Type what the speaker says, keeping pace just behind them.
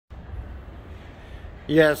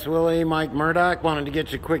Yes, Willie, Mike Murdoch, wanted to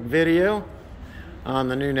get you a quick video on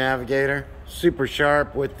the new Navigator. Super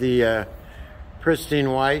sharp with the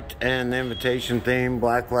pristine white and the invitation theme,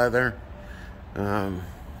 black leather. I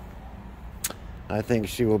think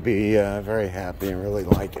she will be very happy and really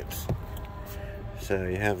like it. So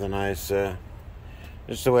you have the nice,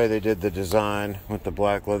 just the way they did the design with the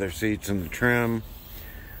black leather seats and the trim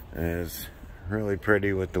is really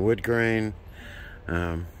pretty with the wood grain.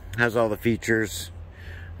 Has all the features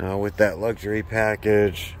with that luxury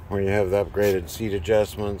package where you have the upgraded seat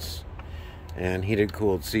adjustments and heated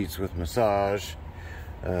cooled seats with massage.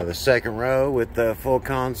 The second row with the full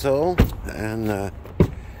console and the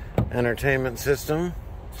entertainment system.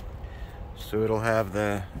 So it'll have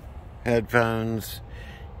the headphones.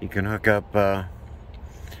 You can hook up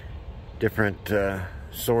different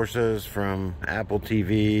sources from Apple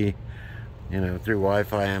TV, through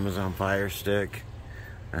Wi-Fi, Amazon Fire Stick.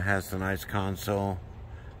 It has the nice console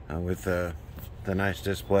with the nice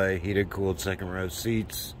display, heated cooled second row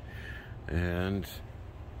seats, and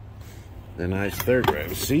the nice third row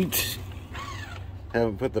seat.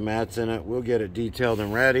 Haven't put the mats in it. We'll get it detailed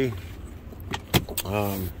and ready.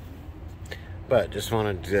 But just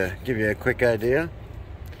wanted to give you a quick idea.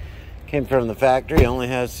 Came from the factory, only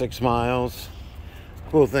has 6 miles.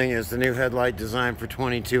 Cool thing is the new headlight design for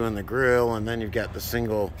 22 on the grill, and then you've got the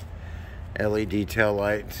single LED tail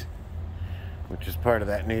light, which is part of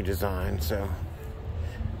that new design, so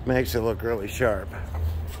makes it look really sharp.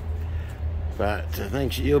 But I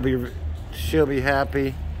think she'll be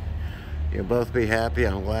happy. You'll both be happy.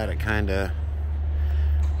 I'm glad it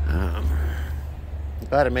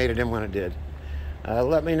glad it made it in when it did.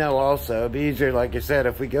 Let me know also. It'd be easier, like I said,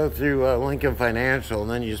 if we go through Lincoln Financial and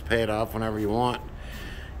then you just pay it off whenever you want.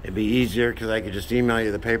 It'd be easier because I could just email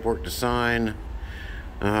you the paperwork to sign.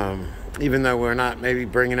 Even though we're not maybe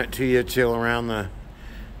bringing it to you till around the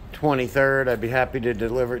 23rd, I'd be happy to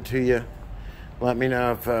deliver it to you. Let me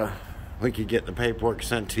know if we could get the paperwork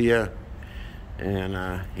sent to you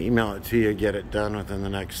and email it to you, get it done within the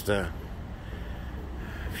next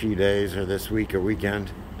few days or this week or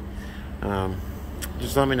weekend.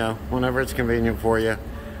 Just let me know whenever it's convenient for you.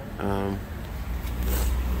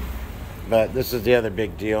 But this is the other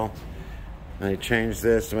big deal. They changed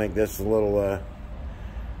this to make this a little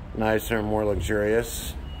nicer and more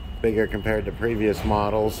luxurious, bigger compared to previous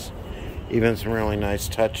models. Even some really nice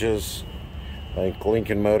touches like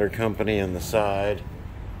Lincoln Motor Company on the side.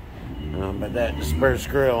 But that dispersed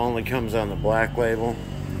grill only comes on the black label,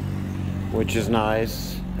 which is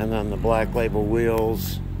nice. And then the black label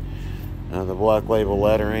wheels, the black label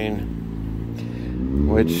lettering,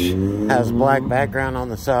 which has black background on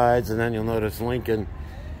the sides, and then you'll notice Lincoln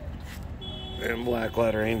in black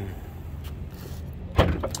lettering.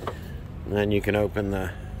 And then you can open the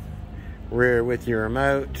rear with your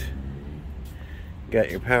remote. Got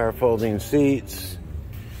your power folding seats.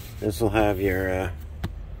 This will have your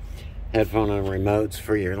headphone and remotes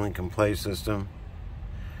for your Lincoln Play system.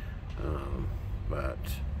 But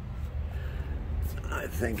I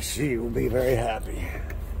think she will be very happy.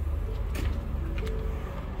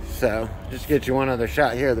 So just get you one other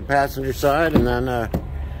shot here of the passenger side, and then I'll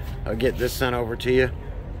get this sent over to you.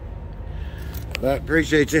 But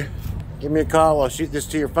appreciate you. Give me a call. I'll shoot this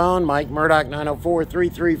to your phone. Mike Murdoch,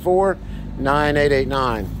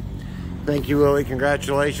 904-334-9889. Thank you, Willie.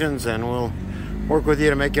 Congratulations, and we'll work with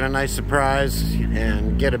you to make it a nice surprise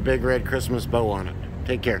and get a big red Christmas bow on it.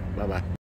 Take care. Bye-bye.